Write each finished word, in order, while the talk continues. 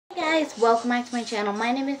guys, welcome back to my channel.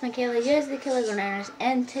 My name is Michaela, you guys the Killer Learners,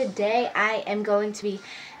 and today I am going to be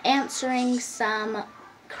answering some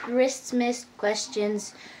Christmas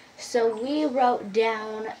questions. So we wrote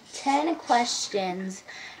down 10 questions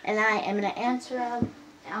and I am going to answer them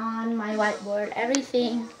on my whiteboard.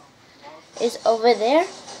 Everything is over there,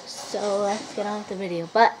 so let's get on with the video.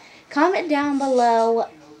 But comment down below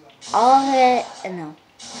all of it, and no.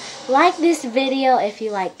 Like this video if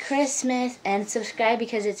you like Christmas, and subscribe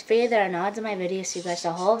because it's free. There are no ads in my videos, so you guys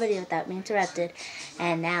the whole video without being interrupted.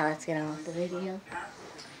 And now let's get on with the video.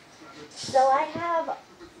 So I have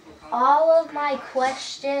all of my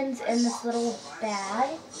questions in this little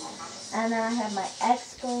bag. And then I have my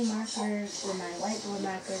expo markers and my whiteboard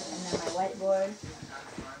markers and then my whiteboard.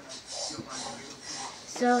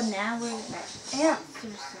 So now we're going to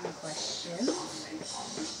answer some questions.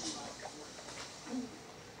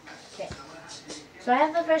 Okay, so I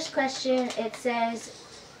have the first question. It says,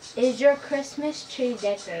 is your Christmas tree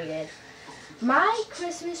decorated? My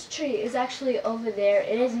Christmas tree is actually over there.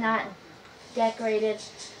 It is not decorated.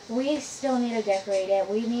 We still need to decorate it.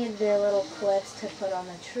 We need the little clips to put on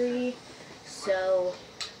the tree. So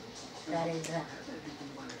that is a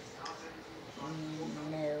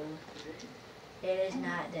no. It is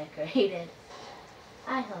not decorated.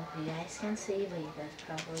 I hope you guys can see, but you guys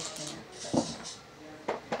probably can't. But no.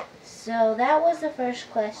 So that was the first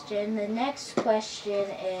question. The next question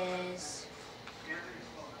is,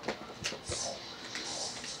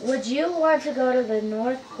 would you want to go to the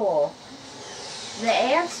North Pole? The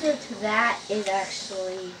answer to that is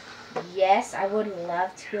actually yes. I would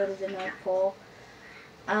love to go to the North Pole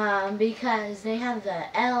because they have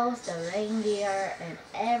the elves, the reindeer, and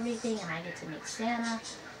everything, and I get to meet Santa.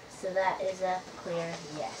 So that is a clear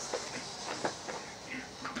yes.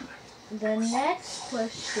 The next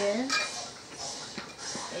question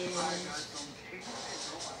is,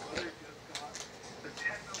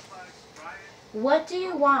 what do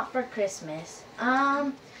you want for Christmas?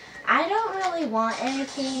 I don't really want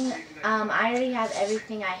anything. I already have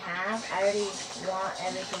everything I have. I already want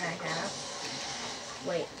everything I have.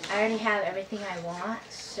 Wait, I already have everything I want,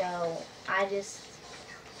 so I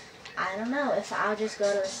don't know if I'll just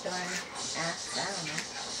go to the store and ask. I don't know.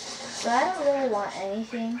 So I don't really want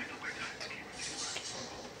anything.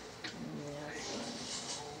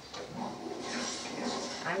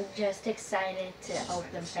 I'm just excited to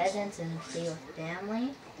open presents and be with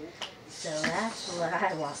family. So that's what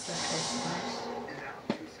I want for Christmas.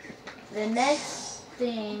 The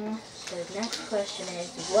next question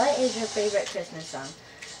is, what is your favorite Christmas song?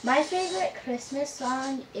 My favorite Christmas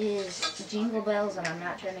song is Jingle Bells, and I'm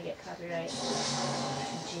not trying to get copyright.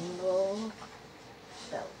 Jingle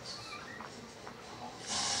Bells.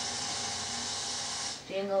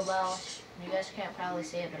 Jingle Bells. You guys can't probably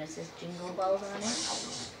see it, but it says Jingle Bells on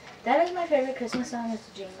it. That is my favorite Christmas song, is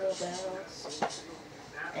Jingle Bells.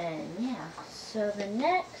 And yeah, so the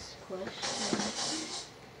next question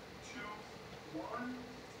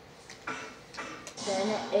then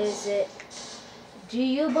is it, do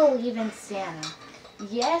you believe in Santa?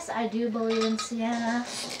 Yes, I do believe in Santa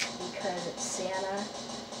because it's Santa,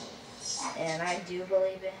 and I do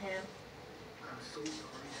believe in him.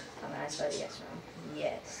 I spelled yes wrong.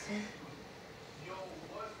 Yes.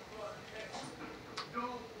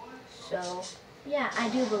 So, yeah, I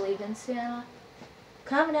do believe in Santa.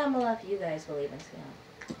 Comment down below if you guys believe in Santa.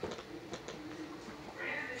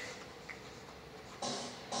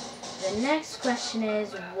 The next question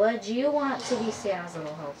is, would you want to be Santa's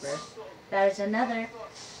little helper? That is another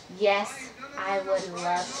yes, I would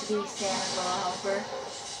love to be Santa's little helper.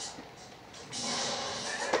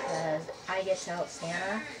 Because I get to help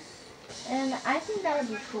Santa. And I think that would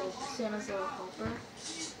be cool, Santa's little helper.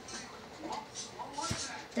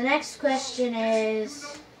 The next question is,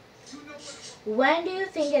 when do you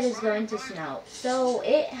think it is going to snow? So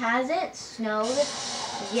it hasn't snowed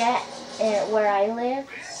yet where I live.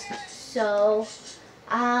 So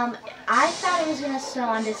I thought it was going to snow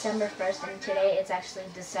on December 1st, and today it's actually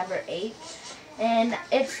December 8th. And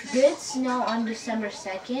it did snow on December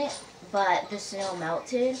 2nd, but the snow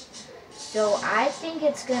melted. So I think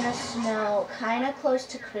it's going to snow kind of close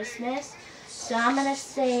to Christmas. So I'm going to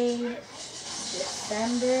say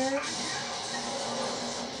December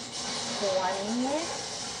 20th.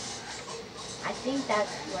 I think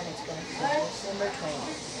that's when it's going to snow. December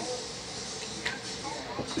 20th.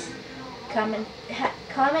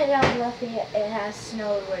 Comment down below if it has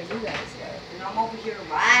snowed where you guys live. And I'm over here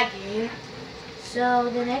lagging. So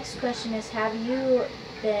the next question is, have you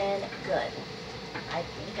been good? I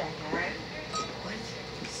think I have. What?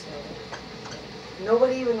 So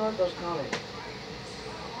Nobody even wrote those comments.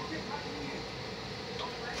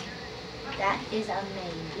 that is a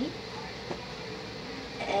maybe.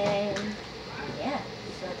 And yeah,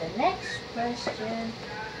 so the next question,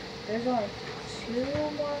 there's only 2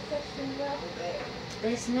 more questions left.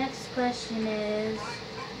 This next question is,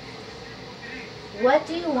 what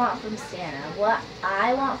do you want from Santa? What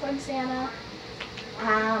I want from Santa?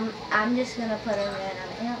 I'm just gonna put a random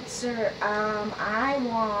answer. I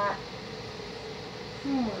want,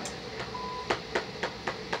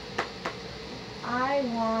 I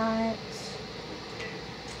want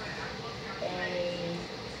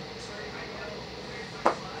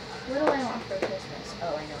what do I want for Christmas?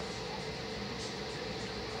 Oh, I know.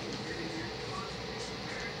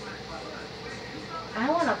 I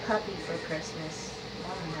want a puppy for Christmas. I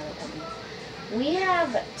want another puppy. We have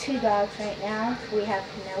 2 dogs right now. We have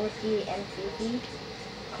Penelope and Fifi.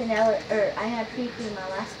 I had Fifi in my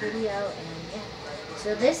last video, and yeah.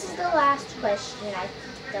 So this is the last question. I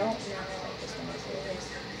don't know what this one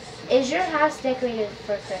is. Is your house decorated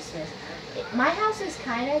for Christmas? My house is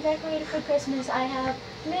kind of decorated for Christmas. I have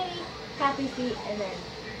Minnie, Happy Feet, and then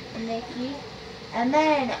Mickey. And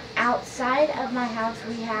then outside of my house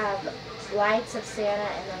we have lights of Santa,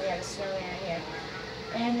 and then we have a snowman right here.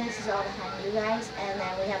 And this is all behind you guys. And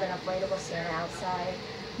then we have an inflatable Santa outside.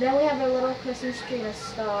 Then we have a little Christmas tree and a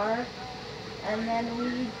star. And then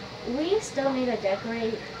we still need to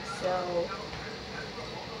decorate, so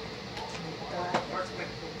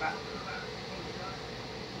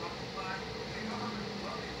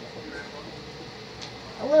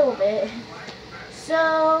a little bit.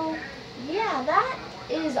 So yeah, that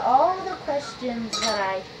is all the questions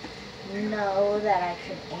that I know that I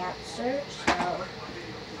can answer. So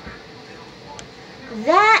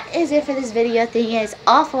that is it for this video. Thank you guys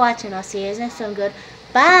all for watching. I'll see you guys next time.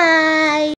 Goodbye.